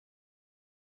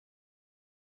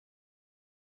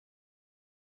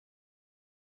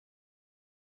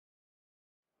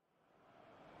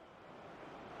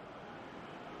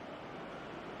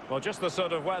Well, just the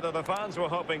sort of weather the fans were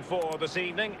hoping for this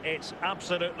evening. It's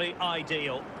absolutely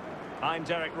ideal. I'm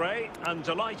Derek Ray, and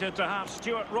delighted to have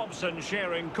Stuart Robson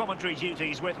sharing commentary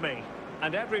duties with me.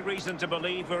 And every reason to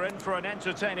believe we're in for an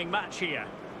entertaining match here.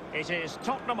 It is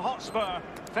Tottenham Hotspur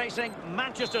facing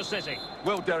Manchester City.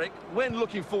 Well, Derek, when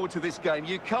looking forward to this game,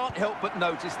 you can't help but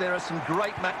notice there are some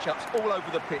great matchups all over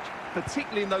the pitch,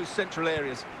 particularly in those central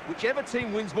areas. Whichever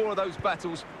team wins more of those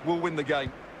battles will win the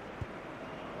game.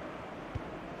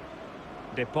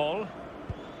 De Paul.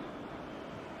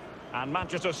 And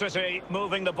Manchester City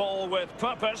moving the ball with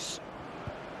purpose.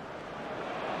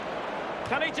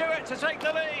 Can he do it to take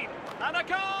the lead? And a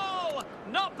goal!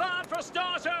 Not bad for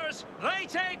starters. They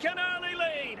take an early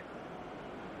lead.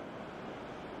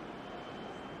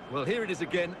 Well, here it is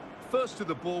again. First to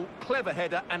the ball, clever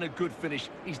header and a good finish.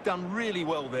 He's done really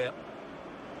well there.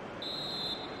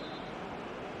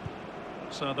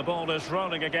 So the ball is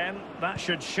rolling again. That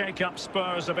should shake up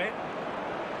Spurs a bit.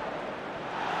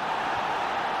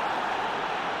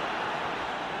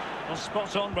 Well,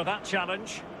 spot on with that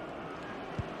challenge.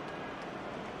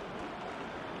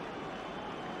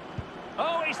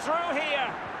 Oh, he's through here.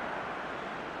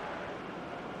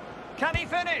 Can he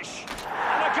finish?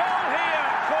 And a goal here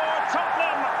for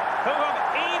Tottenham, who have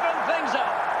evened things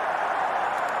up.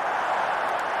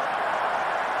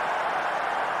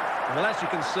 Well, as you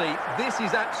can see, this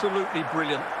is absolutely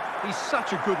brilliant. He's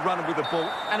such a good runner with the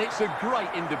ball, and it's a great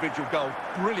individual goal.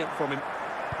 Brilliant from him.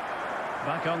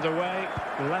 Back underway,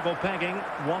 level pegging,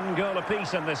 1 goal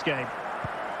apiece in this game.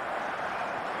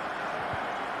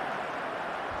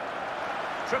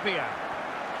 Trippier.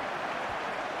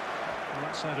 Well,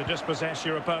 that's how to dispossess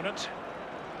your opponent.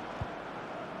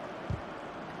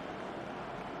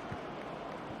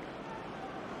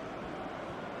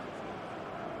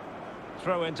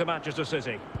 Throw into Manchester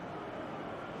City.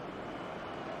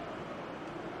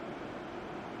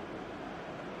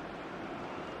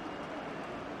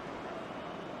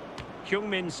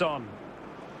 Heung-min Son.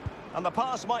 And the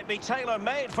pass might be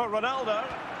tailor-made for Ronaldo.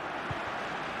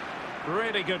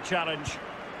 Really good challenge.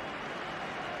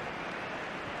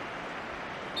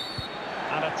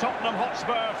 And a Tottenham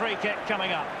Hotspur free kick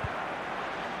coming up.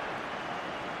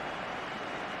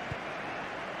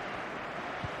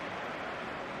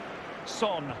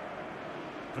 Son.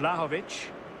 Vlahovic.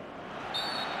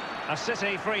 A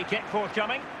City free kick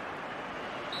forthcoming.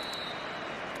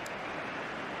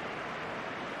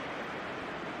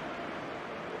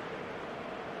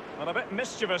 Well, a bit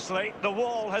mischievously, the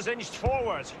wall has inched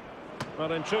forward.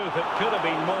 Well, in truth, it could have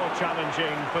been more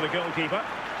challenging for the goalkeeper.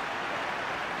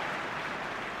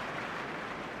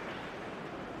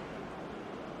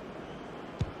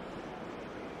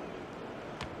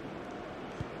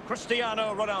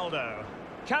 Cristiano Ronaldo.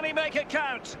 Can he make it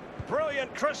count?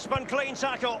 Brilliant, crisp and clean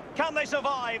tackle. Can they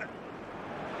survive?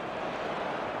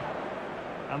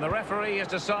 And the referee has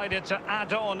decided to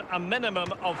add on a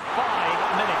minimum of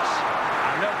 5 minutes.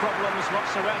 And no problems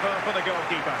whatsoever for the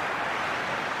goalkeeper.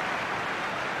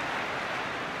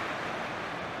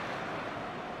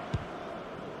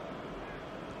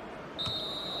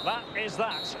 That is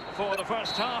that for the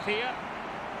first half here.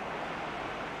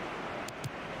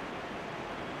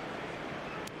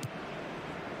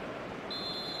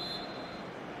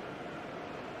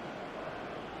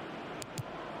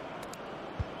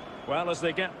 Well, as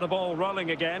they get the ball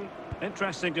rolling again,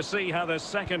 interesting to see how the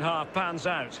second half pans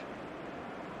out.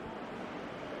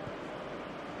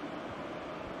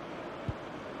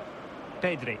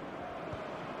 Pedri.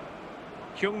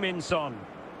 Heung-min Son.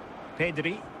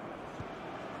 Pedri.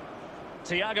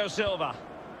 Thiago Silva.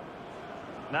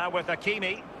 Now with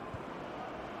Hakimi.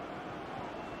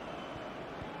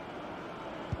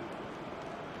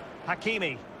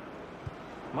 Hakimi.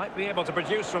 Might be able to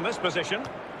produce from this position.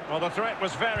 Well, the threat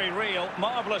was very real.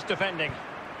 Marvellous defending.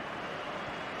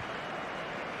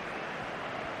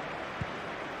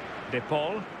 De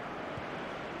Paul.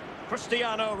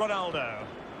 Cristiano Ronaldo.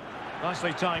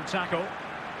 Nicely timed tackle.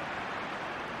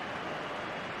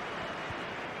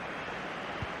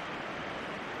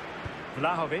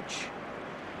 Vlahovic.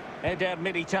 Eder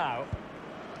Militao.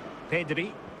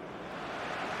 Pedri.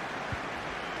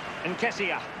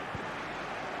 Nketiah.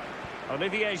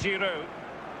 Olivier Giroud.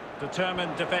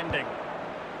 Determined defending.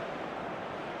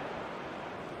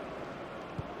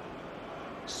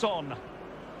 Son.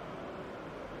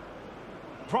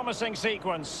 Promising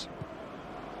sequence.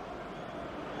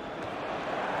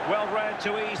 Well read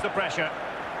to ease the pressure.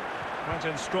 Went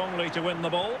in strongly to win the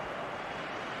ball.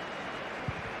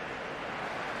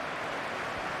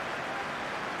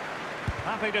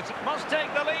 Happy to... must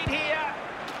take the lead here.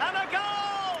 And a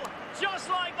goal! Just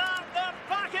like that, they're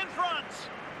back in front.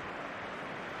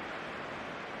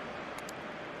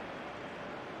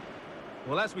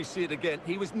 Well, as we see it again,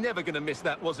 he was never going to miss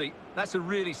that, was he? That's a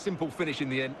really simple finish in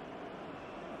the end.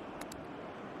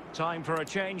 Time for a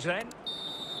change then.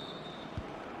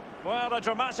 Well, a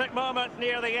dramatic moment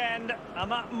near the end,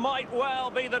 and that might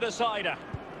well be the decider.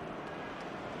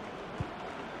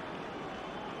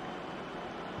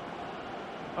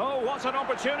 Oh, what an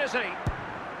opportunity.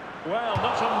 Well,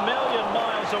 not a million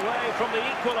miles away from the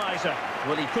equaliser.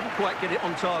 Well, he couldn't quite get it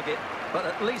on target, but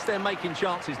at least they're making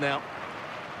chances now.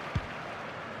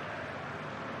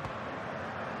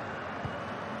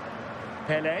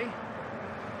 Pele.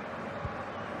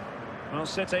 Well,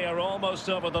 City are almost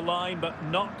over the line, but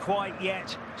not quite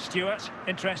yet. Stuart,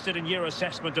 interested in your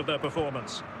assessment of their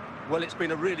performance. Well, it's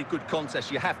been a really good contest,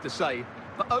 you have to say.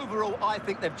 But overall, I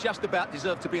think they've just about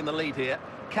deserved to be in the lead here.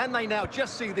 Can they now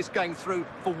just see this game through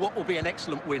for what will be an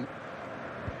excellent win?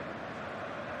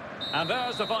 And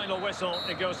there's the final whistle.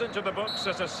 It goes into the books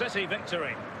as a City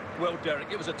victory. Well, Derek,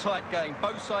 it was a tight game.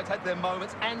 Both sides had their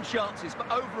moments and chances,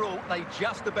 but overall, they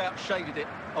just about shaded it.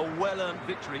 A well-earned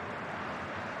victory.